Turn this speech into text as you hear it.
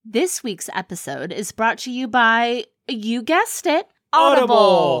This week's episode is brought to you by, you guessed it,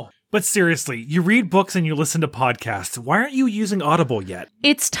 Audible! But seriously, you read books and you listen to podcasts. Why aren't you using Audible yet?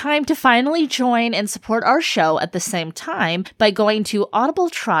 It's time to finally join and support our show at the same time by going to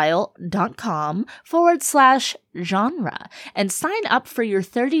audibletrial.com/genre and sign up for your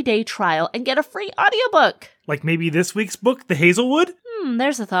 30-day trial and get a free audiobook. Like maybe this week's book, The Hazelwood?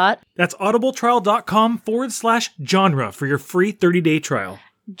 There's a thought. That's audibletrial.com/genre for your free 30-day trial.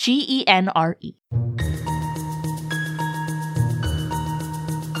 GENRE.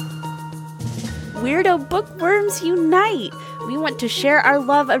 Weirdo bookworms unite! We want to share our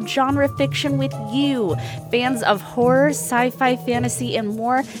love of genre fiction with you. Fans of horror, sci-fi, fantasy, and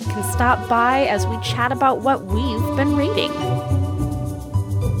more can stop by as we chat about what we've been reading.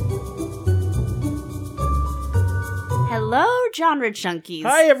 Hello, genre junkies.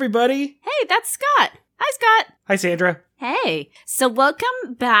 Hi, everybody. Hey, that's Scott. Hi, Scott. Hi, Sandra. Hey. So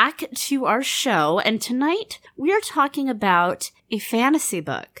welcome back to our show, and tonight we are talking about a fantasy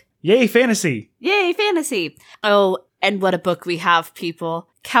book. Yay, fantasy. Yay, fantasy. Oh, and what a book we have, people.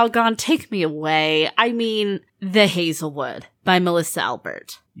 Calgon, take me away. I mean, The Hazelwood by Melissa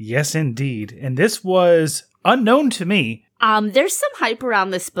Albert. Yes, indeed. And this was unknown to me. There's some hype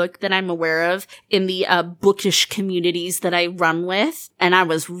around this book that I'm aware of in the bookish communities that I run with, and I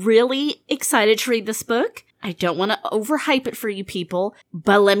was really excited to read this book. I don't want to overhype it for you people,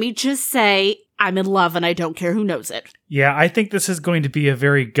 but let me just say, I'm in love and I don't care who knows it. Yeah, I think this is going to be a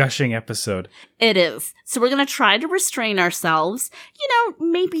very gushing episode. It is. So we're going to try to restrain ourselves. You know,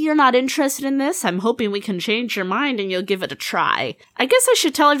 maybe you're not interested in this. I'm hoping we can change your mind and you'll give it a try. I guess I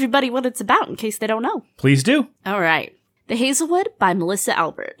should tell everybody what it's about in case they don't know. Please do. All right. The Hazelwood by Melissa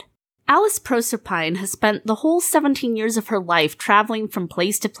Albert. Alice Proserpine has spent the whole 17 years of her life traveling from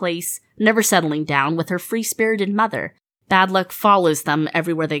place to place, never settling down with her free-spirited mother. Bad luck follows them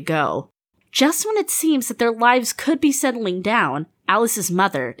everywhere they go. Just when it seems that their lives could be settling down, Alice's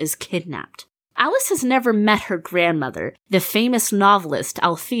mother is kidnapped. Alice has never met her grandmother, the famous novelist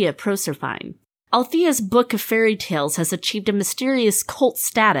Althea Proserpine. Althea's book of fairy tales has achieved a mysterious cult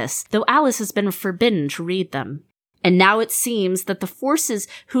status, though Alice has been forbidden to read them. And now it seems that the forces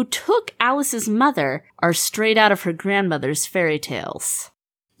who took Alice's mother are straight out of her grandmother's fairy tales.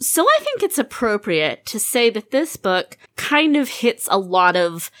 So I think it's appropriate to say that this book kind of hits a lot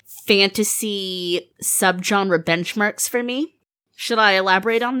of fantasy subgenre benchmarks for me. Should I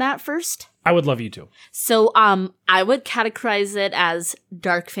elaborate on that first? I would love you to. So, I would categorize it as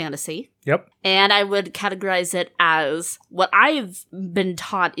dark fantasy. Yep. And I would categorize it as what I've been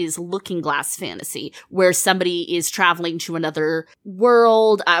taught is looking glass fantasy, where somebody is traveling to another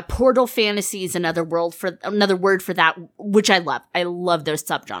world. Portal fantasy is another word for that, which I love. I love those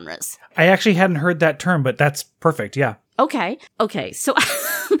subgenres. I actually hadn't heard that term, but that's perfect. Yeah. Okay. So,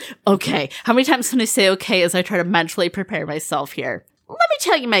 okay. How many times can I say okay as I try to mentally prepare myself here? Let me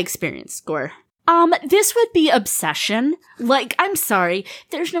tell you my experience, Score. This would be obsession. Like, I'm sorry,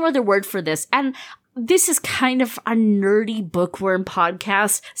 there's no other word for this. And this is kind of a nerdy bookworm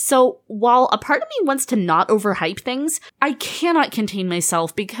podcast. So while a part of me wants to not overhype things, I cannot contain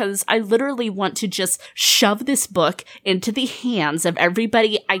myself because I literally want to just shove this book into the hands of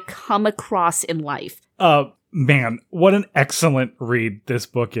everybody I come across in life. Man, what an excellent read this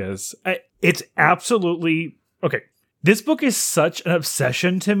book is. It's absolutely... Okay. This book is such an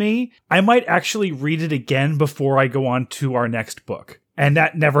obsession to me, I might actually read it again before I go on to our next book. And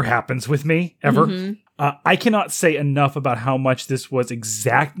that never happens with me, ever. Mm-hmm. I cannot say enough about how much this was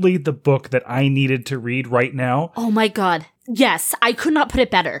exactly the book that I needed to read right now. Oh my god. Yes, I could not put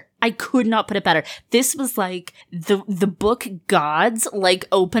it better. This was like the book gods like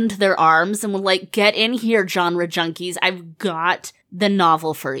opened their arms and were like, get in here, genre junkies. I've got the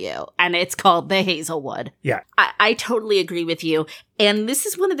novel for you. And it's called The Hazelwood. Yeah. I totally agree with you. And this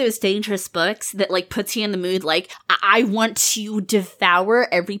is one of those dangerous books that like puts you in the mood like, I want to devour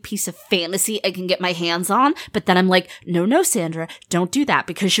every piece of fantasy I can get my hands on. But then I'm like, no, Sandra, don't do that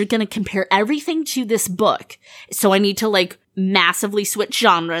because you're going to compare everything to this book. So I need to like massively switch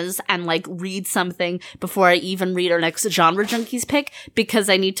genres and like read something before I even read our next genre junkies pick because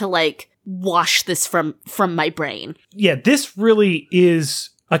I need to like wash this from my brain. Yeah, this really is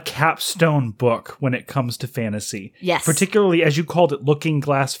a capstone book when it comes to fantasy. Yes. Particularly, as you called it, looking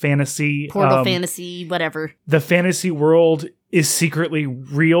glass fantasy. Portal fantasy, whatever. The fantasy world is secretly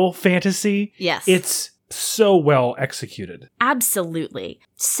real fantasy. Yes. It's so well executed. Absolutely.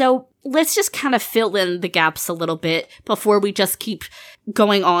 So let's just kind of fill in the gaps a little bit before we just keep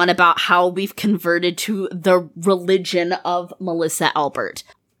going on about how we've converted to the religion of Melissa Albert.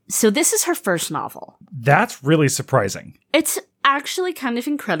 So this is her first novel. That's really surprising. It's actually kind of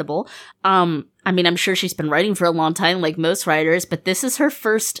incredible. I mean, I'm sure she's been writing for a long time, like most writers, but this is her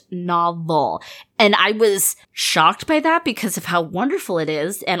first novel. And I was shocked by that because of how wonderful it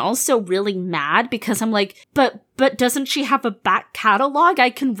is, and also really mad because I'm like, but doesn't she have a back catalog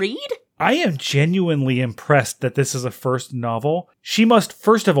I can read? I am genuinely impressed that this is a first novel. She must,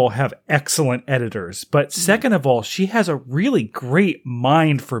 first of all, have excellent editors, but second of all, she has a really great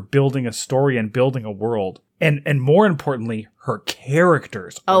mind for building a story and building a world. And more importantly, her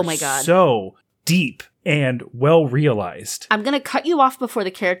characters are so deep and well realized. I'm going to cut you off before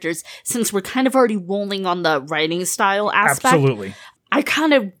the characters, since we're kind of already rolling on the writing style aspect. Absolutely. I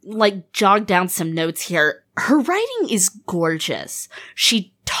kind of jogged down some notes here. Her writing is gorgeous.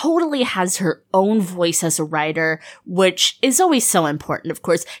 She totally has her own voice as a writer, which is always so important, of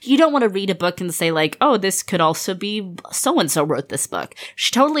course. You don't want to read a book and say oh, this could also be so-and-so wrote this book.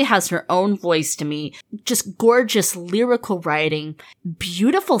 She totally has her own voice to me. Just gorgeous lyrical writing,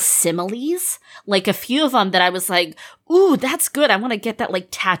 beautiful similes, a few of them that I was like, ooh, that's good. I want to get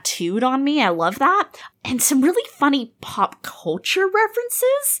that tattooed on me. I love that. And some really funny pop culture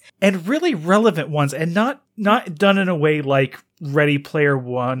references. And really relevant ones, and not done in a way like Ready Player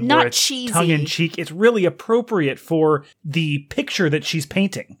One, not where it's cheesy, tongue-in-cheek. It's really appropriate for the picture that she's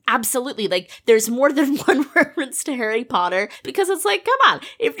painting. Absolutely. There's more than one reference to Harry Potter, because it's come on,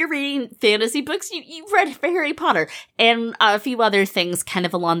 if you're reading fantasy books, you've read Harry Potter. And a few other things kind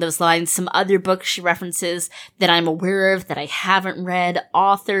of along those lines. Some other books she references that I'm aware of that I haven't read,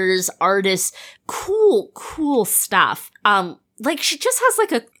 authors, artists, cool stuff. She just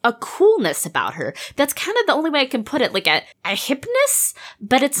has a coolness about her. That's kind of the only way I can put it, a hipness,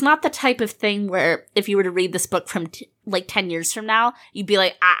 but it's not the type of thing where if you were to read this book from 10 years from now, you'd be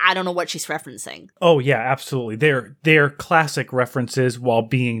like, I don't know what she's referencing. Oh yeah, absolutely. They're classic references while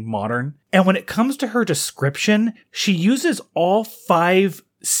being modern. And when it comes to her description, she uses all 5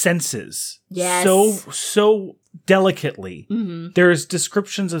 senses. Yes. So delicately. Mm-hmm. There's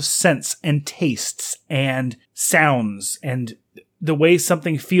descriptions of scents and tastes and sounds and the way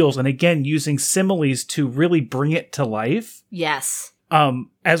something feels. And again, using similes to really bring it to life. Yes.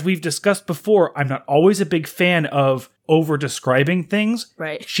 As we've discussed before, I'm not always a big fan of over-describing things.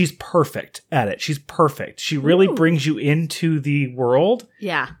 Right. She's perfect at it. She's perfect. She really brings you into the world.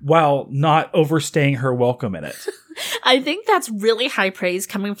 Yeah. While not overstaying her welcome in it. I think that's really high praise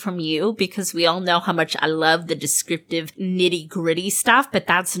coming from you, because we all know how much I love the descriptive nitty-gritty stuff, but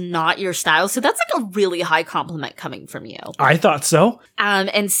that's not your style. So that's a really high compliment coming from you. I thought so.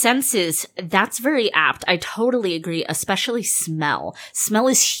 And senses, that's very apt. I totally agree, especially smell. Smell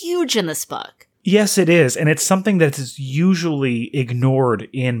is huge in this book. Yes, it is. And it's something that is usually ignored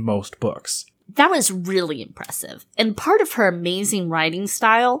in most books. That was really impressive. And part of her amazing writing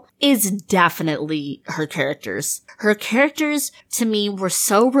style is definitely her characters. Her characters, to me, were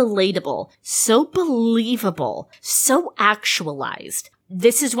so relatable, so believable, so actualized.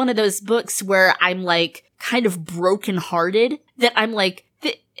 This is one of those books where I'm kind of brokenhearted, that I'm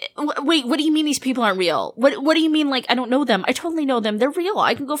wait, what do you mean these people aren't real? What do you mean, I don't know them? I totally know them. They're real.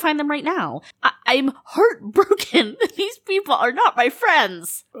 I can go find them right now. I'm heartbroken. These people are not my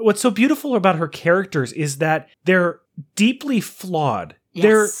friends. What's so beautiful about her characters is that they're deeply flawed.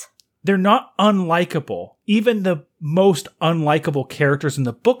 Yes. They're not unlikable. Even the most unlikable characters in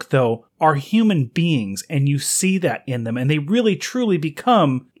the book, though, are human beings, and you see that in them, and they really truly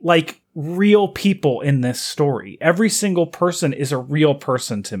become real people in this story. Every single person is a real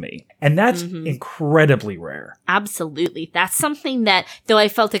person to me. And that's incredibly rare. Absolutely. That's something that, though I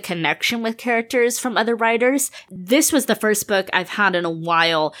felt a connection with characters from other writers, this was the first book I've had in a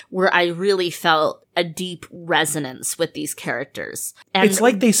while where I really felt a deep resonance with these characters. And it's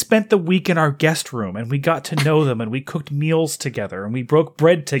like they spent the week in our guest room and we got to know them and we cooked meals together and we broke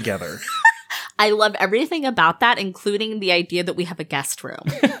bread together. I love everything about that, including the idea that we have a guest room.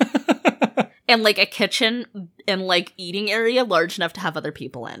 And a kitchen and eating area large enough to have other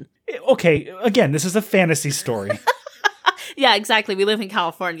people in. Okay, again, this is a fantasy story. Yeah, exactly. We live in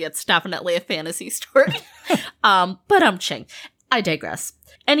California. It's definitely a fantasy story. But I digress.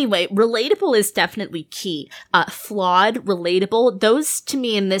 Anyway, relatable is definitely key. Flawed, relatable, those to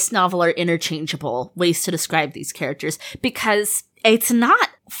me in this novel are interchangeable ways to describe these characters, because it's not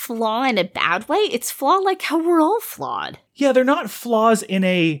flaw in a bad way. It's flaw like how we're all flawed. Yeah, they're not flaws in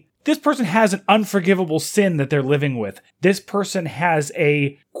a, this person has an unforgivable sin that they're living with. This person has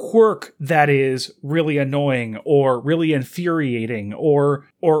a quirk that is really annoying or really infuriating or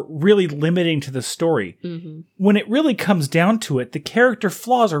really limiting to the story. Mm-hmm. When it really comes down to it, the character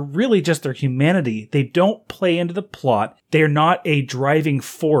flaws are really just their humanity. They don't play into the plot. They're not a driving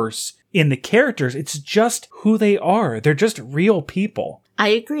force in the characters. It's just who they are. They're just real people. I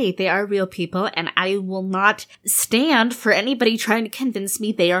agree. They are real people, and I will not stand for anybody trying to convince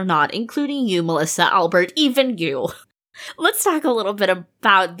me they are not, including you, Melissa, Albert, even you. Let's talk a little bit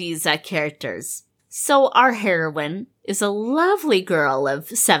about these characters. So our heroine is a lovely girl of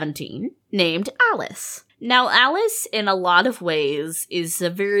 17 named Alice. Now, Alice, in a lot of ways, is a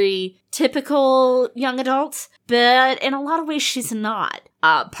very typical young adult, but in a lot of ways, she's not.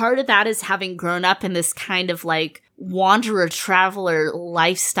 Part of that is having grown up in this kind of like wanderer traveler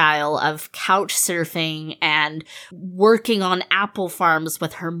lifestyle of couch surfing and working on apple farms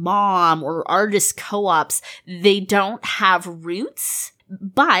with her mom or artist co-ops. They don't have roots,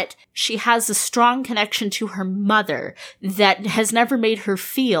 but she has a strong connection to her mother that has never made her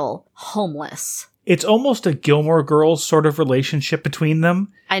feel homeless. It's almost a Gilmore Girls sort of relationship between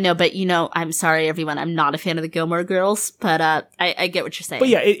them. I know, but I'm sorry, everyone. I'm not a fan of the Gilmore Girls, but I get what you're saying. But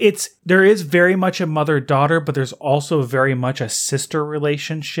yeah, there is very much a mother-daughter, but there's also very much a sister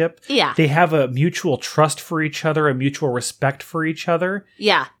relationship. Yeah. They have a mutual trust for each other, a mutual respect for each other.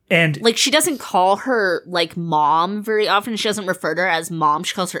 Yeah. And like, she doesn't call her, like, mom very often. She doesn't refer to her as mom.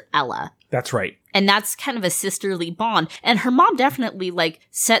 She calls her Ella. That's right. And that's kind of a sisterly bond. And her mom definitely, like,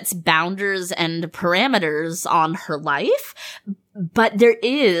 sets boundaries and parameters on her life. But there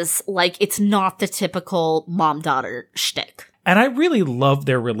is, like, it's not the typical mom-daughter shtick. And I really love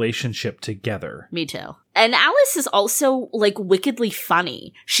their relationship together. Me too. And Alice is also, like, wickedly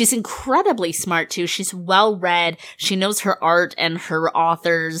funny. She's incredibly smart, too. She's well-read. She knows her art and her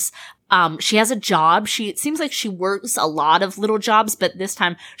authors. She has a job. It seems like she works a lot of little jobs, but this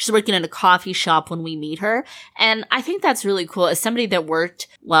time she's working in a coffee shop when we meet her. And I think that's really cool. As somebody that worked,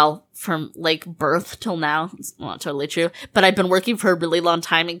 well, from like birth till now, it's not totally true, but I've been working for a really long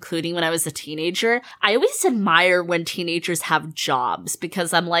time, including when I was a teenager. I always admire when teenagers have jobs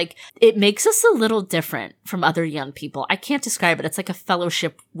because I'm like, it makes us a little different from other young people. I can't describe it. It's like a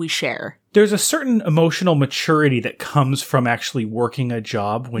fellowship we share. There's a certain emotional maturity that comes from actually working a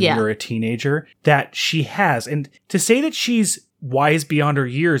job when you're a teenager that she has. And to say that she's wise beyond her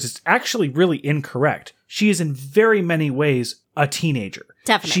years is actually really incorrect. She is in very many ways a teenager.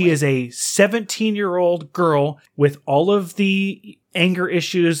 Definitely. She is a 17-year-old girl with all of the anger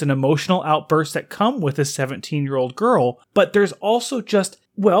issues and emotional outbursts that come with a 17-year-old girl. But there's also just,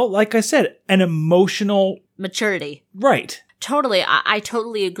 well, like I said, an emotional maturity. Right. Totally. I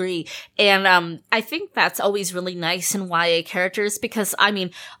totally agree. And I think that's always really nice in YA characters because,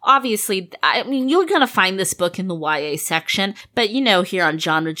 obviously, you're going to find this book in the YA section, but here on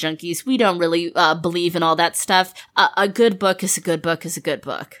Genre Junkies, we don't really believe in all that stuff. A good book is a good book is a good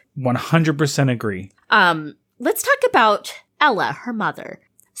book. 100% agree. Let's talk about Ella, her mother.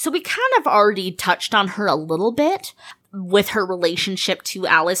 So we kind of already touched on her a little bit with her relationship to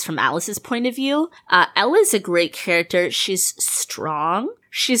Alice from Alice's point of view. Ella's a great character. She's strong.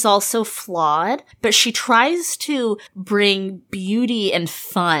 She's also flawed, but she tries to bring beauty and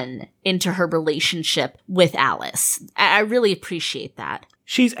fun into her relationship with Alice. I really appreciate that.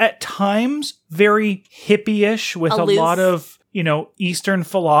 She's at times very hippie-ish with Aloof. A lot of, Eastern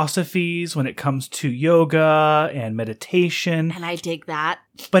philosophies when it comes to yoga and meditation. And I dig that.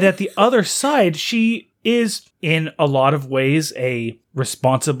 But at the other side, she is in a lot of ways a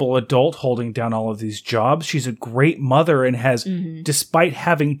responsible adult holding down all of these jobs. She's a great mother and has, despite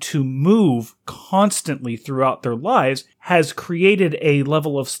having to move constantly throughout their lives, has created a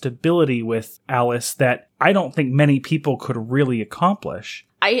level of stability with Alice that I don't think many people could really accomplish.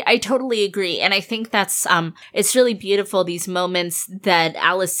 I totally agree. And I think that's, it's really beautiful, these moments that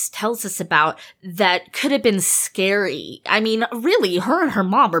Alice tells us about that could have been scary. Really, her and her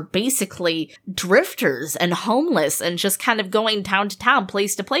mom are basically drifters and homeless and just kind of going town to town,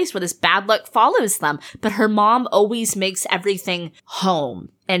 place to place where this bad luck follows them. But her mom always makes everything home.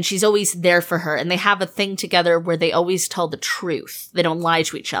 And she's always there for her. And they have a thing together where they always tell the truth. They don't lie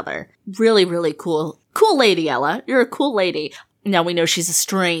to each other. Really, really cool. Cool lady, Ella. You're a cool lady. Now we know she's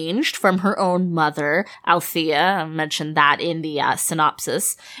estranged from her own mother, Althea. I mentioned that in the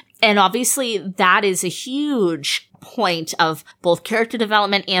synopsis. And obviously that is a huge point of both character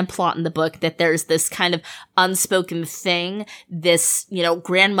development and plot in the book, that there's this kind of unspoken thing, this,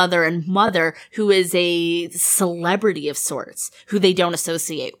 grandmother and mother who is a celebrity of sorts, who they don't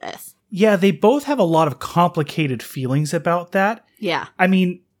associate with. Yeah, they both have a lot of complicated feelings about that. Yeah.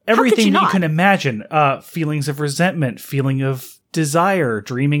 Everything you can imagine, feelings of resentment, feeling of desire,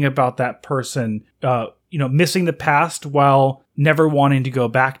 dreaming about that person, missing the past while never wanting to go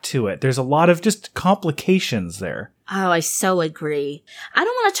back to it. There's a lot of just complications there. Oh, I so agree. I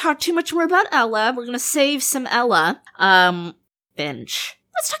don't want to talk too much more about Ella. We're going to save some Ella. Binge.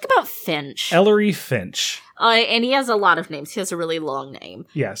 let's talk about Finch. Ellery Finch. And he has a lot of names. He has a really long name.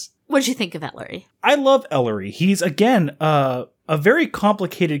 Yes. What'd you think of Ellery? I love Ellery. He's, again, a very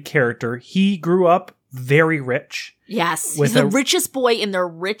complicated character. He grew up very rich. Yes. He's the richest boy in their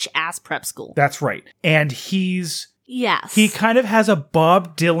rich-ass prep school. That's right. And he kind of has a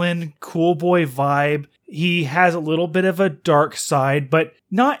Bob Dylan cool boy vibe. He has a little bit of a dark side, but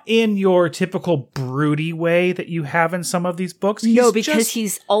not in your typical broody way that you have in some of these books.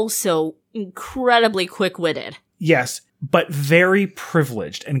 He's also incredibly quick-witted. Yes, but very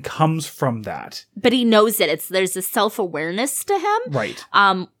privileged and comes from that. But he knows it. There's a self-awareness to him. Right.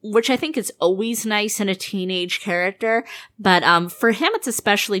 Which I think is always nice in a teenage character. But for him, it's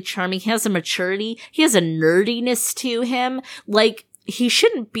especially charming. He has a maturity. He has a nerdiness to him. Like, he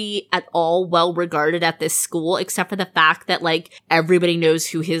shouldn't be at all well regarded at this school, except for the fact that, like, everybody knows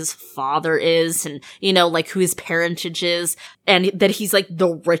who his father is and, you know, like, who his parentage is, and that he's, like,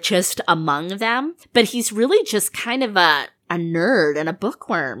 the richest among them. But he's really just kind of a nerd and a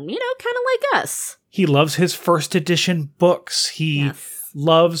bookworm, you know, kind of like us. He loves his first edition books. He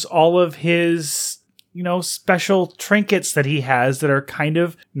loves all of his, you know, special trinkets that he has that are kind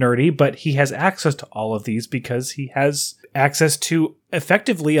of nerdy, but he has access to all of these because he has access to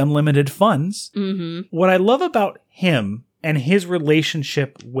effectively unlimited funds. Mm-hmm. What I love about him and his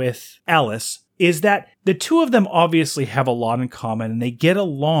relationship with Alice is that the two of them obviously have a lot in common and they get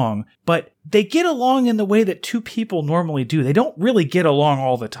along, but they get along in the way that two people normally do. They don't really get along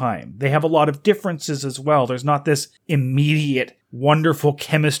all the time. They have a lot of differences as well. There's not this immediate wonderful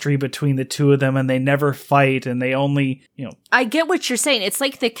chemistry between the two of them, and they never fight, and they only, you know. I get what you're saying. It's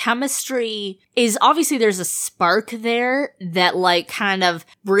like the chemistry is obviously there's a spark there that like kind of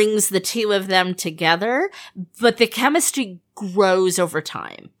brings the two of them together, but the chemistry grows over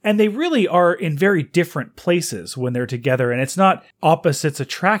time. And they really are in very different places when they're together, and it's not opposites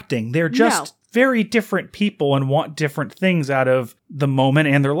attracting. They're just very different people and want different things out of the moment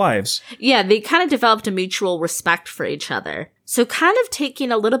and their lives. Yeah, they kind of developed a mutual respect for each other. So kind of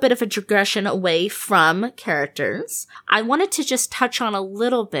taking a little bit of a digression away from characters, I wanted to just touch on a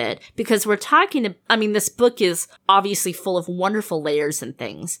little bit because we're talking, I mean, this book is obviously full of wonderful layers and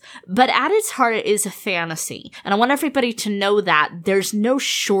things, but at its heart it is a fantasy. And I want everybody to know that there's no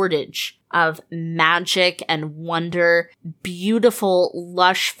shortage of magic and wonder, beautiful,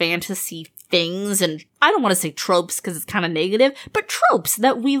 lush fantasy things, and I don't want to say tropes because it's kind of negative, but tropes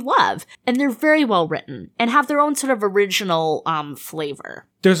that we love. And they're very well written and have their own sort of original flavor.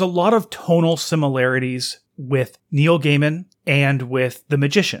 There's a lot of tonal similarities with Neil Gaiman and with The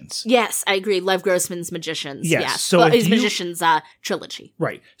Magicians. Yes, I agree. Lev Grossman's Magicians. Yes. So his Magicians trilogy.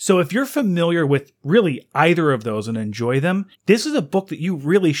 Right. So if you're familiar with really either of those and enjoy them, this is a book that you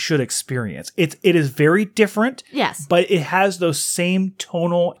really should experience. It is very different. Yes. But it has those same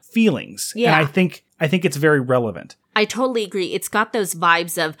tonal feelings. Yeah. And I think it's very relevant. I totally agree. It's got those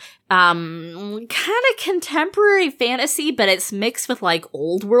vibes of kind of contemporary fantasy, but it's mixed with like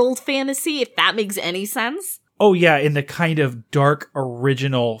old world fantasy, if that makes any sense. Oh yeah, in the kind of dark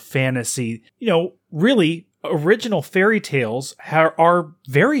original fantasy. You know, really, original fairy tales are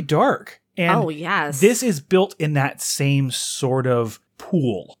very dark. And this is built in that same sort of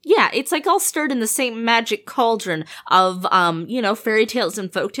pool. Yeah, it's like all stirred in the same magic cauldron of, fairy tales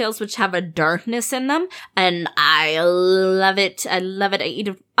and folk tales, which have a darkness in them. And I love it. I love it. I eat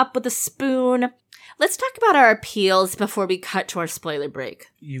it up with a spoon. Let's talk about our appeals before we cut to our spoiler break.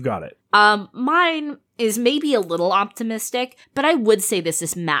 You got it. Mine is maybe a little optimistic, but I would say this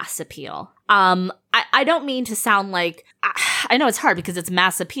is mass appeal. I don't mean to sound like, I know it's hard because it's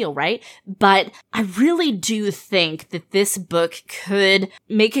mass appeal, right? But I really do think that this book could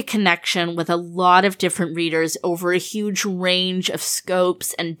make a connection with a lot of different readers over a huge range of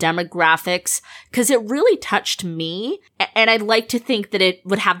scopes and demographics, because it really touched me, and I'd like to think that it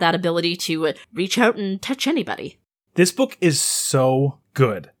would have that ability to reach out and touch anybody. This book is so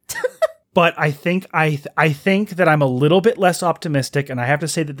good. But I think that I'm a little bit less optimistic, and I have to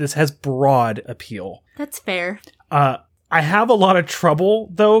say that this has broad appeal. That's fair. I have a lot of trouble,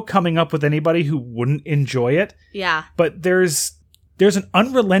 though, coming up with anybody who wouldn't enjoy it. Yeah. But there's an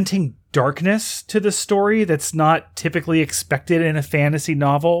unrelenting darkness to the story that's not typically expected in a fantasy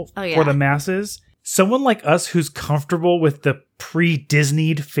novel for the masses. Someone like us who's comfortable with the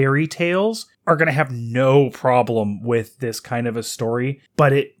pre-Disneyed fairy tales are going to have no problem with this kind of a story,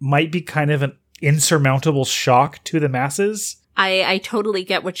 but it might be kind of an insurmountable shock to the masses. I totally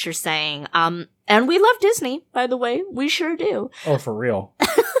get what you're saying. And we love Disney, by the way. We sure do. Oh, for real.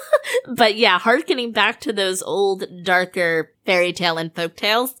 But yeah, hearkening back to those old, darker fairy tale and folk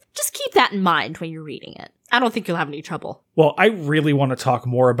tales, just keep that in mind when you're reading it. I don't think you'll have any trouble. Well, I really want to talk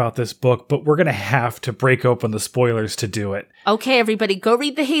more about this book, but we're going to have to break open the spoilers to do it. Okay, everybody, go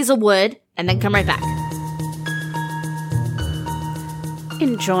read The Hazelwood and then come right back.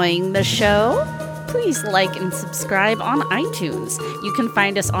 Enjoying the show? Please like and subscribe on iTunes. You can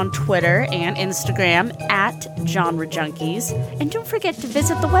find us on Twitter and Instagram at Genre Junkies. And don't forget to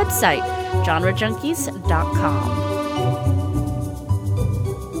visit the website, genrejunkies.com.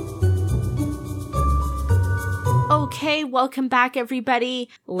 Okay, welcome back, everybody.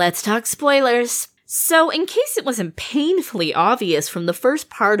 Let's talk spoilers. So, in case it wasn't painfully obvious from the first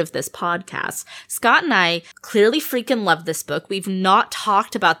part of this podcast, Scott and I clearly freaking love this book. We've not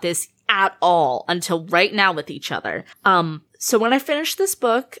talked about this at all until right now with each other. So when I finished this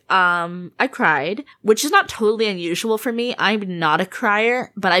book, I cried, which is not totally unusual for me. I'm not a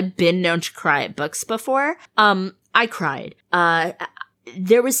crier, but I've been known to cry at books before. I cried.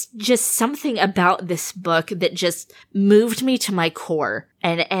 There was just something about this book that just moved me to my core,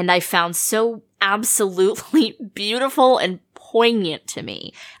 and I found so absolutely beautiful and poignant to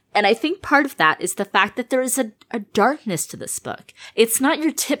me. And I think part of that is the fact that there is a darkness to this book. It's not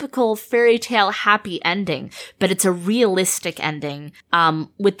your typical fairy tale happy ending, but it's a realistic ending,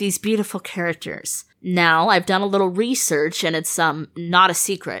 with these beautiful characters. Now, I've done a little research, and it's, not a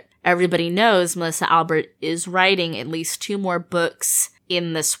secret. Everybody knows Melissa Albert is writing at least 2 more books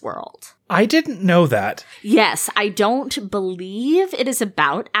in this world. I didn't know that. Yes, I don't believe it is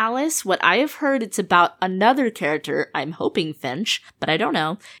about Alice. What I have heard, it's about another character. I'm hoping Finch, but I don't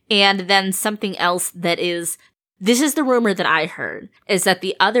know. And then something else that is, this is the rumor that I heard, is that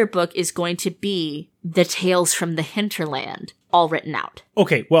the other book is going to be the Tales from the Hinterland, all written out.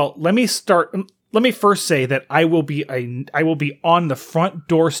 Okay, well, let me first say that I will be on the front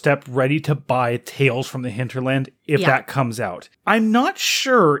doorstep ready to buy Tales from the Hinterland if that comes out. I'm not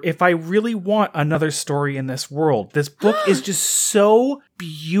sure if I really want another story in this world. This book is just so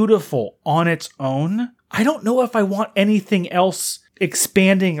beautiful on its own. I don't know if I want anything else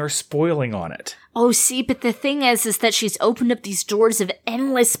expanding or spoiling on it. Oh, see, but the thing is that she's opened up these doors of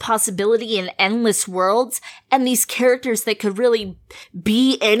endless possibility and endless worlds, and these characters that could really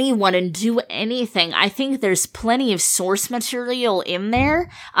be anyone and do anything. I think there's plenty of source material in there.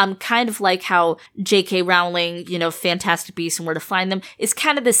 Kind of like how J.K. Rowling, Fantastic Beasts and Where to Find Them is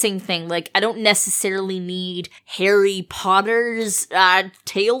kind of the same thing. Like, I don't necessarily need Harry Potter's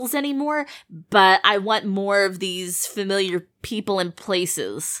tales anymore, but I want more of these familiar people and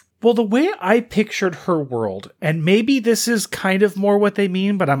places. Well, the way I pictured her world, and maybe this is kind of more what they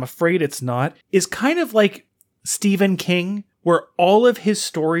mean, but I'm afraid it's not, is kind of like Stephen King, where all of his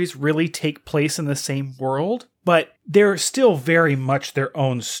stories really take place in the same world, but they're still very much their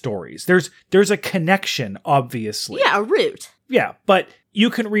own stories. There's a connection, obviously. Yeah, a root. Yeah, but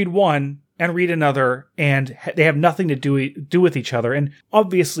you can read one and read another, and they have nothing to do with each other. And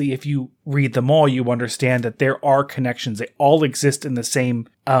obviously, if you read them all, you understand that there are connections. They all exist in the same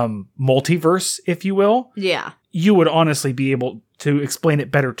multiverse, if you will. Yeah. You would honestly be able to explain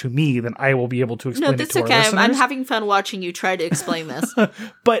it better to me than I will be able to explain it to our listeners. No, that's okay. I'm having fun watching you try to explain this.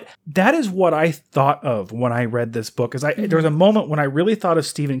 But that is what I thought of when I read this book. There was a moment when I really thought of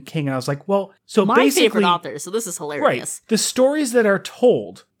Stephen King, and I was like, well, so my basically... favorite author, so this is hilarious. Right. The stories that are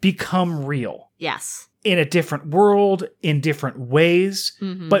told become real. Yes. In a different world, in different ways.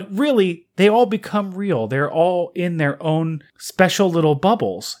 Mm-hmm. But really, they all become real. They're all in their own special little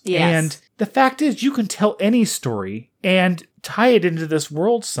bubbles. Yes. And the fact is, you can tell any story and tie it into this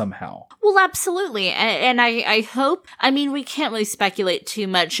world somehow. Well, absolutely. And I hope, we can't really speculate too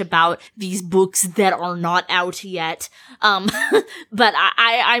much about these books that are not out yet. But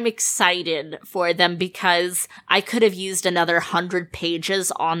I'm excited for them because I could have used another 100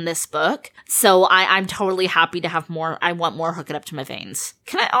 pages on this book. So I'm totally happy to have more. I want more Hook It Up to My Veins.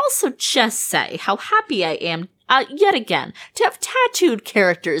 Can I also just say how happy I am yet again, to have tattooed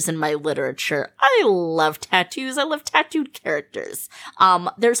characters in my literature. I love tattoos. I love tattooed characters.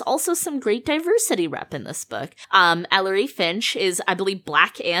 There's also some great diversity rep in this book. Ellery Finch is, I believe,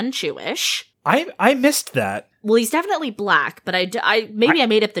 Black and Jewish. I missed that. Well, he's definitely Black, but I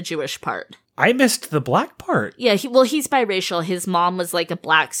made up the Jewish part. I missed the Black part. Yeah, he's biracial. His mom was like a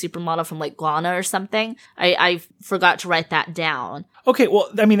Black supermodel from like Ghana or something. I forgot to write that down. Okay, well,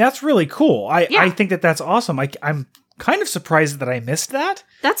 that's really cool. I think that's awesome. I'm kind of surprised that I missed that.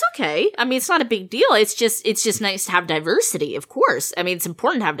 That's okay. It's not a big deal. It's just nice to have diversity, of course. It's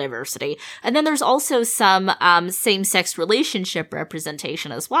important to have diversity. And then there's also some same-sex relationship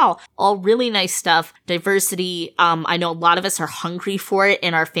representation as well. All really nice stuff. Diversity. I know a lot of us are hungry for it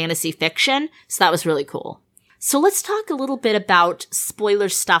in our fantasy fiction, so that was really cool. So let's talk a little bit about spoiler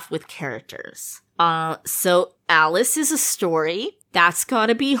stuff with characters. So Alice is a story. That's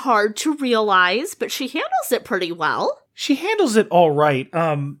gotta be hard to realize, but she handles it pretty well. She handles it all right.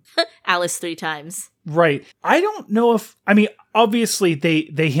 Alice 3 times. Right. I don't know if, obviously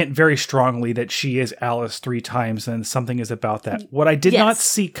they hint very strongly that she is Alice 3 times and something is about that. What I did not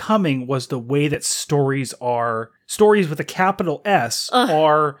see coming was the way that stories with a capital S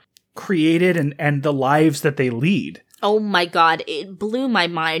are created and the lives that they lead. Oh my god, it blew my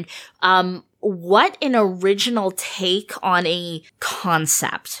mind. What an original take on a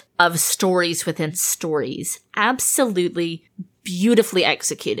concept of stories within stories. Absolutely beautifully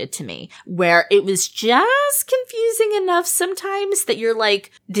executed to me, where it was just confusing enough sometimes that you're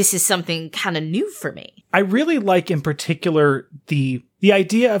like, this is something kind of new for me. I really like in particular the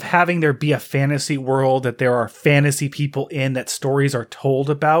idea of having there be a fantasy world that there are fantasy people in that stories are told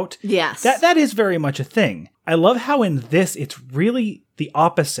about. Yes. That is very much a thing. I love how in this it's really the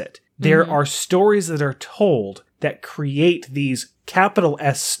opposite. There are stories that are told that create these capital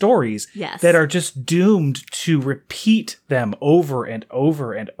S stories that are just doomed to repeat them over and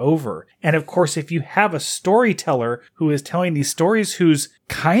over and over. And of course, if you have a storyteller who is telling these stories who's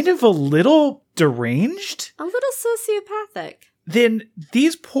kind of a little deranged, a little sociopathic, then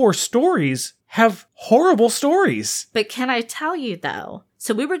these poor stories have horrible stories. But can I tell you though?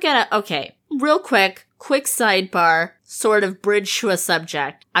 So we were real quick sidebar, sort of bridge to a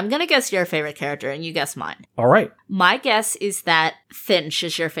subject. I'm gonna guess your favorite character and you guess mine. All right. My guess is that Finch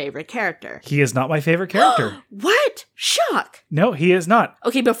is your favorite character. He is not my favorite character. What? Shock. No, he is not.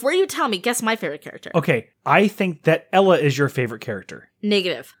 Okay, before you tell me, guess my favorite character. Okay, I think that Ella is your favorite character.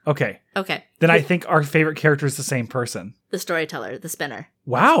 Negative. Okay. Then I think our favorite character is the same person. The storyteller, the spinner.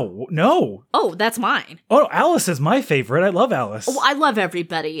 Wow, no. Oh, that's mine. Oh, Alice is my favorite. I love Alice. Oh, I love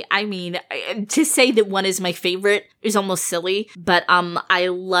everybody. I mean, to say that one is my favorite is almost silly, but I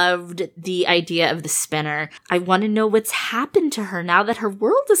loved the idea of the spinner. I want to know what's happened to her now that her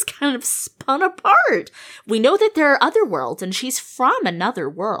world is kind of spun apart. We know that there are other worlds, and she's from another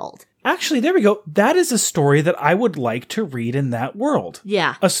world. Actually, there we go. That is a story that I would like to read in that world.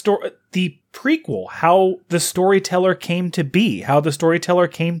 Yeah. The prequel, how the storyteller came to be, how the storyteller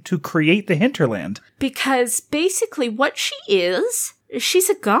came to create the hinterland. Because basically what she is, she's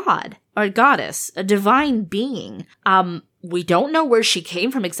a god, or a goddess, a divine being. We don't know where she came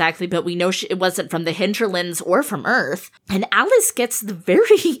from exactly, but we know it wasn't from the hinterlands or from Earth. And Alice gets the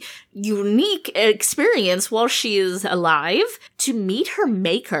very unique experience while she is alive to meet her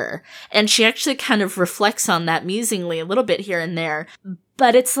maker. And she actually kind of reflects on that musingly a little bit here and there.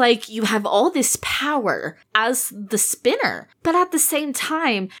 But it's like you have all this power as the spinner, but at the same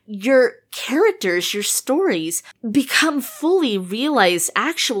time, your characters, your stories become fully realized,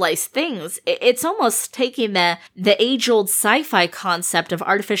 actualized things. It's almost taking the age-old sci-fi concept of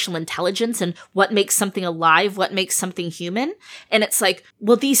artificial intelligence and what makes something alive, what makes something human. And it's like,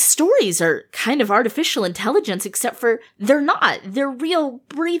 well, these stories are kind of artificial intelligence, except for they're not. They're real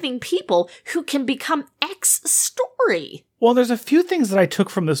breathing people who can become X story. Well, there's a few things that I took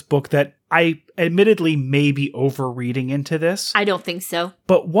from this book that I admittedly may be overreading into this. I don't think so.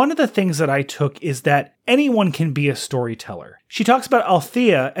 But one of the things that I took is that anyone can be a storyteller. She talks about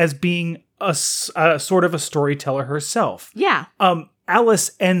Althea as being a sort of a storyteller herself. Yeah.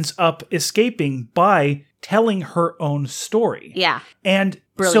 Alice ends up escaping by telling her own story. Yeah. And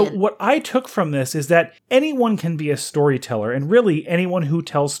brilliant. So what I took from this is that anyone can be a storyteller, and really anyone who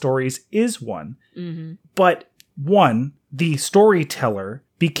tells stories is one. Mm-hmm. But one, the storyteller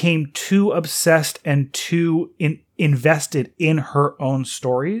became too obsessed and too invested in her own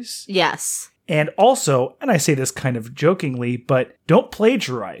stories. Yes. And also, and I say this kind of jokingly, but don't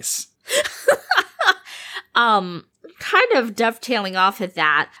plagiarize. Kind of dovetailing off of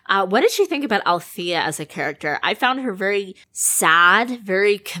that, what did you think about Althea as a character? I found her very sad,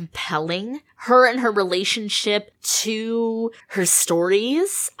 very compelling. Her and her relationship to her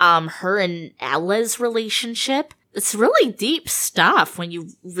stories, her and Ella's relationship. It's really deep stuff when you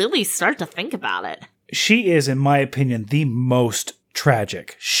really start to think about it. She is, in my opinion, the most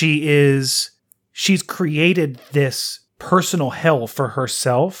tragic. She's created this personal hell for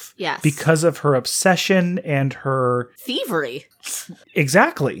herself. Yes. Because of her obsession and her thievery.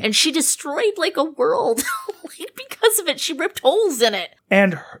 Exactly. And she destroyed like a world. Because of it, she ripped holes in it.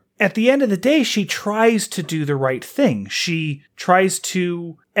 And at the end of the day, she tries to do the right thing. She tries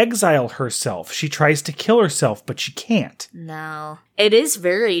to exile herself. She tries to kill herself, but she can't. No. It is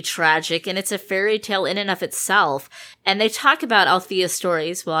very tragic, and it's a fairy tale in and of itself. And they talk about Althea's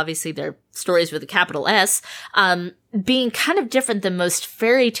stories. Well, obviously they're stories with a capital S. being kind of different than most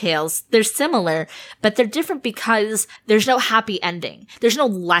fairy tales. They're similar, but they're different because there's no happy ending. There's no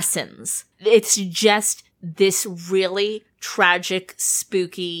lessons. It's just this really tragic,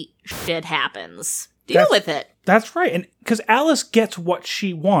 spooky shit happens. Deal with it. That's right. And because Alice gets what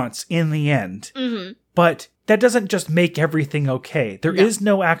she wants in the end. Mm-hmm. But that doesn't just make everything okay. There is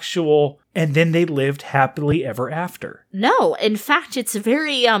no actual, and then they lived happily ever after. No, in fact, it's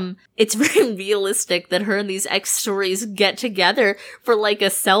very realistic that her and these X stories get together for like a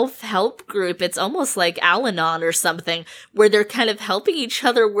self-help group. It's almost like Al-Anon or something, where they're kind of helping each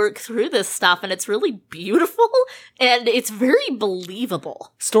other work through this stuff, and it's really beautiful, and it's very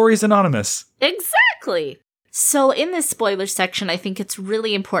believable. Stories Anonymous. Exactly. So in this spoiler section, I think it's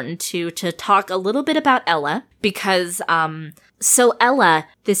really important to talk a little bit about Ella, because, so Ella,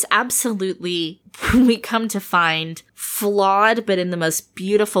 this absolutely, we come to find, flawed, but in the most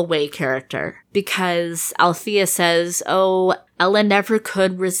beautiful way character. Because Althea says, oh, Ella never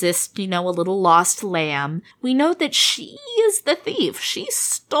could resist, a little lost lamb. We know that she is the thief. She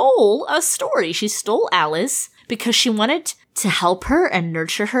stole a story. She stole Alice because she wanted to help her and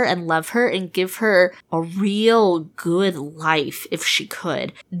nurture her and love her and give her a real good life if she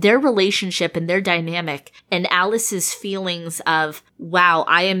could. Their relationship and their dynamic and Alice's feelings of, wow,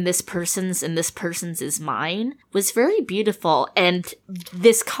 I am this person's and this person's is mine, was very beautiful. And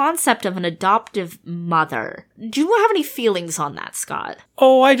this concept of an adoptive mother, do you have any feelings on that, Scott?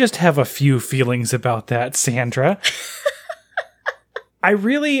 Oh, I just have a few feelings about that, Sandra. I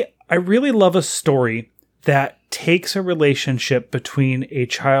really love a story that takes a relationship between a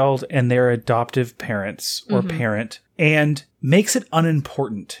child and their adoptive parents or parent and makes it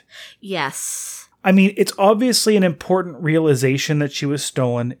unimportant. Yes. I mean, it's obviously an important realization that she was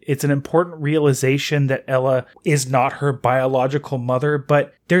stolen. It's an important realization that Ella is not her biological mother,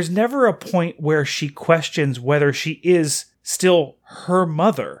 but there's never a point where she questions whether she is still her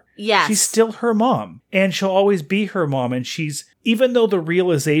mother. Yes. She's still her mom, and she'll always be her mom. And even though the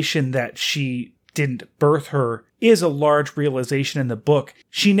realization that she didn't birth her is a large realization in the book,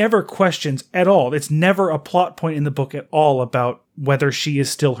 she never questions at all. It's never a plot point in the book at all about whether she is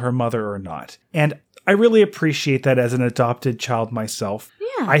still her mother or not. And I really appreciate that as an adopted child myself.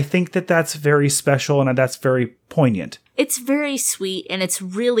 Yeah. I think that that's very special and that's very poignant. It's very sweet, and it's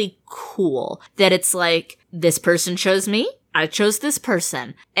really cool that it's like, this person chose me, I chose this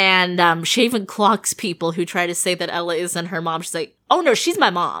person. And she even clocks people who try to say that Ella isn't her mom. She's like, oh no, she's my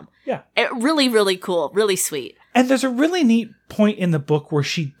mom. Yeah. Really, really cool. Really sweet. And there's a really neat point in the book where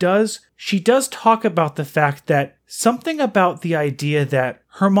she does talk about the fact that something about the idea that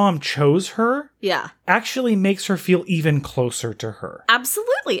her mom chose her actually makes her feel even closer to her.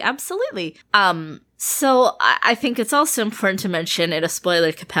 Absolutely. Absolutely. So I think it's also important to mention, in a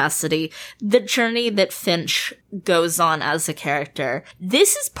spoiler capacity, the journey that Finch goes on as a character.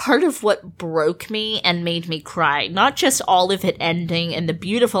 This is part of what broke me and made me cry. Not just all of it ending and the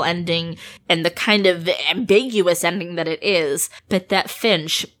beautiful ending and the kind of ambiguous ending that it is, but that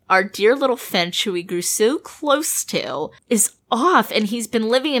Finch, our dear little Finch, who we grew so close to, is off, and he's been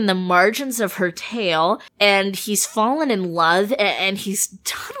living in the margins of her tale, and he's fallen in love, and he's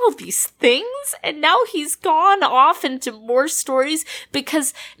done all these things, and now he's gone off into more stories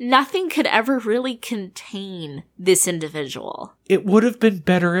because nothing could ever really contain this individual. It would have been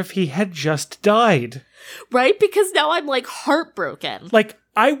better if he had just died. Right? Because now I'm like heartbroken. Like,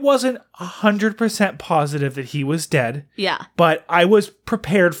 I wasn't 100% positive that he was dead. Yeah. But I was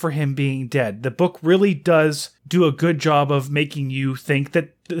prepared for him being dead. The book really does do a good job of making you think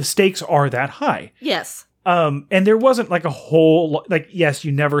that the stakes are that high. Yes. And there wasn't like a whole, like, yes,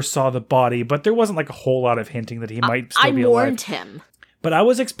 you never saw the body, but there wasn't like a whole lot of hinting that he might still be alive. I warned him. But I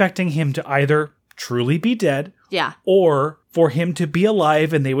was expecting him to either truly be dead. Yeah. Or for him to be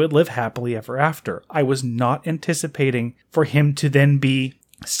alive and they would live happily ever after. I was not anticipating for him to then be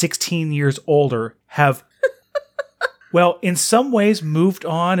 16 years older, have, well, in some ways moved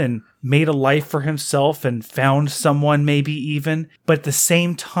on and made a life for himself and found someone maybe even. But at the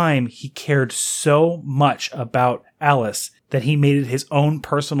same time, he cared so much about Alice that he made it his own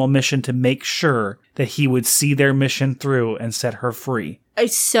personal mission to make sure that he would see their mission through and set her free.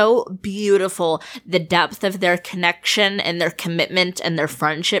 It's so beautiful, the depth of their connection and their commitment and their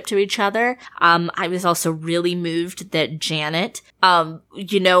friendship to each other. I was also really moved that Janet,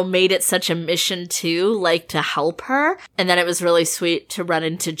 made it such a mission too, like to help her. And then it was really sweet to run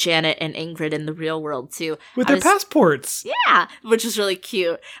into Janet and Ingrid in the real world too. With their passports. Yeah, which was really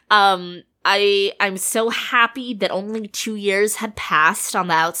cute. I'm so happy that only 2 years had passed on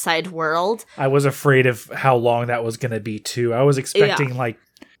the outside world. I was afraid of how long that was going to be too. I was expecting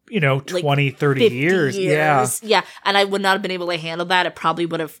 20, 30 years. Yeah. Yeah. And I would not have been able to handle that. It probably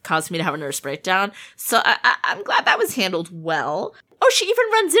would have caused me to have a nervous breakdown. So I'm glad that was handled well. Oh, she even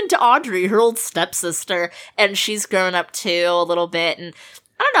runs into Audrey, her old stepsister, and she's grown up too a little bit. And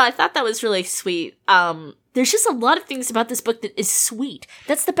I don't know, I thought that was really sweet. There's just a lot of things about this book that is sweet.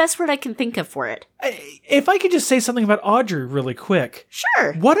 That's the best word I can think of for it. If I could just say something about Audrey really quick.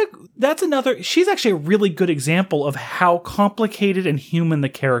 Sure. She's actually a really good example of how complicated and human the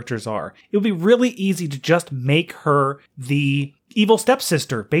characters are. It would be really easy to just make her the evil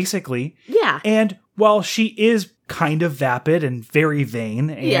stepsister, basically. Yeah. And while she is kind of vapid and very vain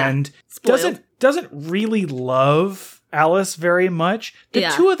and doesn't really love Alice very much,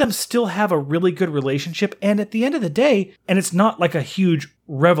 the two of them still have a really good relationship, and at the end of the day, and it's not like a huge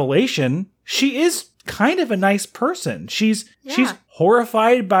revelation, she is kind of a nice person. She's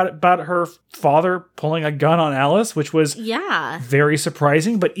horrified about her father pulling a gun on Alice, which was very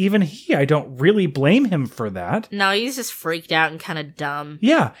surprising, but even I don't really blame him for that. No, he's just freaked out and kind of dumb.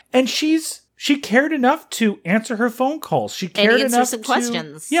 Yeah, and she cared enough to answer her phone calls. She cared enough to answer some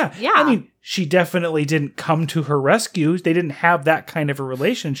questions. Yeah. I mean, she definitely didn't come to her rescue. They didn't have that kind of a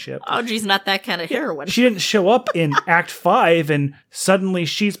relationship. Audrey's not that kind of heroine. She didn't show up in Act 5 and suddenly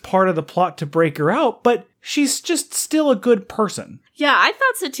she's part of the plot to break her out, but she's just still a good person. Yeah, I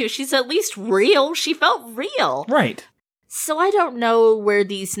thought so too. She's at least real. She felt real. Right. So I don't know where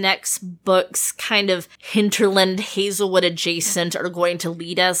these next books, kind of hinterland Hazelwood adjacent, are going to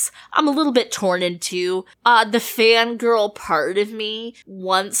lead us. I'm a little bit torn into. The fangirl part of me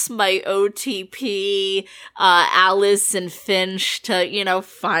wants my OTP, Alice and Finch to,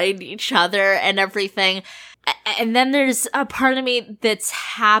 find each other and everything. And then there's a part of me that's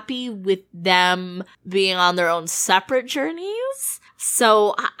happy with them being on their own separate journeys.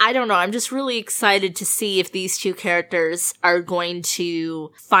 So, I don't know. I'm just really excited to see if these two characters are going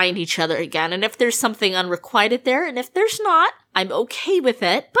to find each other again. And if there's something unrequited there, and if there's not, I'm okay with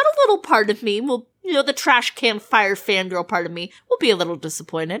it. But a little part of me will, the trash can fire fangirl part of me will be a little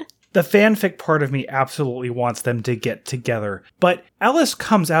disappointed. The fanfic part of me absolutely wants them to get together. But Alice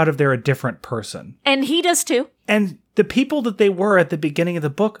comes out of there a different person. And he does too. And the people that they were at the beginning of the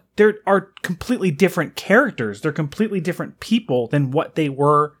book, they are completely different characters. They're completely different people than what they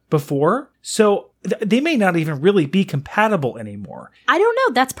were before. So they may not even really be compatible anymore. I don't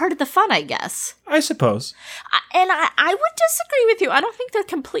know. That's part of the fun, I guess. I suppose. And I would disagree with you. I don't think they're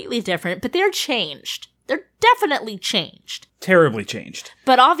completely different, but they're changed. They're definitely changed. Terribly changed.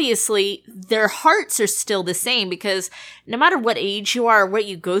 But obviously, their hearts are still the same because no matter what age you are or what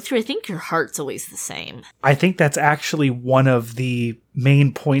you go through, I think your heart's always the same. I think that's actually one of the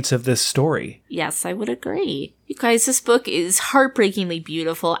main points of this story. Yes, I would agree. You guys, this book is heartbreakingly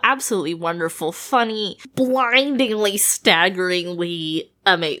beautiful, absolutely wonderful, funny, blindingly, staggeringly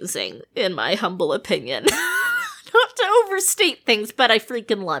amazing, in my humble opinion. Not to overstate things, but I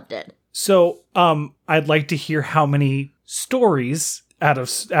freaking loved it. So, I'd like to hear how many stories out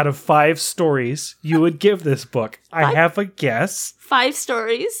of 5 stories you would give this book. I have a guess. 5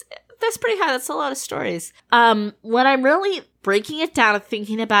 stories? That's pretty high. That's a lot of stories. When I'm really breaking it down and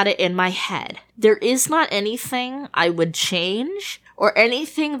thinking about it in my head, there is not anything I would change or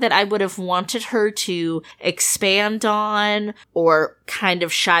anything that I would have wanted her to expand on or kind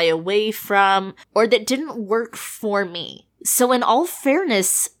of shy away from or that didn't work for me. So in all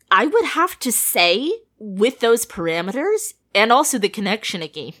fairness, I would have to say, with those parameters, and also the connection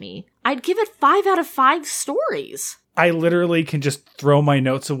it gave me, I'd give it 5 out of 5 stories. I literally can just throw my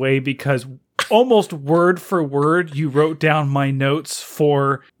notes away because almost word for word, you wrote down my notes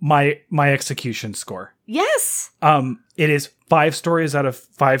for my execution score. Yes. It is 5 stories out of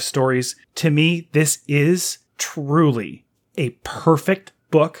 5 stories. To me, this is truly a perfect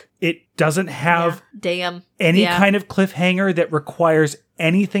book. It doesn't have any kind of cliffhanger that requires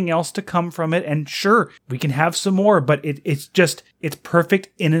anything else to come from it. And sure, we can have some more, but it's perfect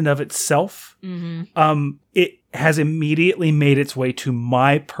in and of itself. Mm-hmm. It has immediately made its way to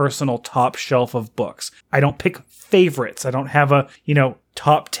my personal top shelf of books. I don't pick favorites. I don't have a,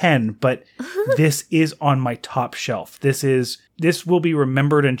 top 10, but this is on my top shelf. This will be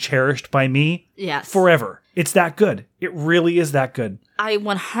remembered and cherished by me forever. It's that good. It really is that good. I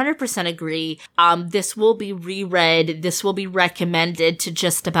 100% agree. This will be reread. This will be recommended to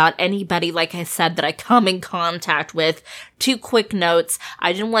just about anybody, like I said, that I come in contact with. 2 quick notes.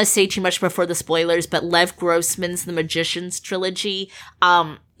 I didn't want to say too much before the spoilers, but Lev Grossman's The Magician's trilogy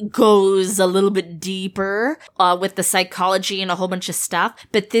goes a little bit deeper with the psychology and a whole bunch of stuff.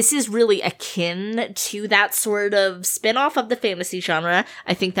 But this is really akin to that sort of spin-off of the fantasy genre.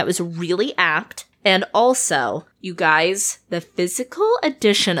 I think that was really apt. And also, you guys, the physical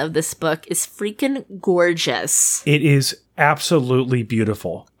edition of this book is freaking gorgeous. It is absolutely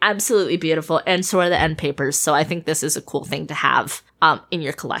beautiful. Absolutely beautiful. And so are the end papers. So I think this is a cool thing to have in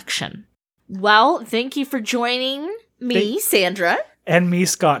your collection. Well, thank you for joining me, Sandra. And me,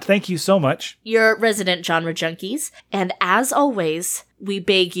 Scott. Thank you so much. Your resident genre junkies. And as always, we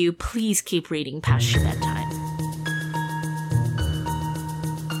beg you, please keep reading past your bedtime.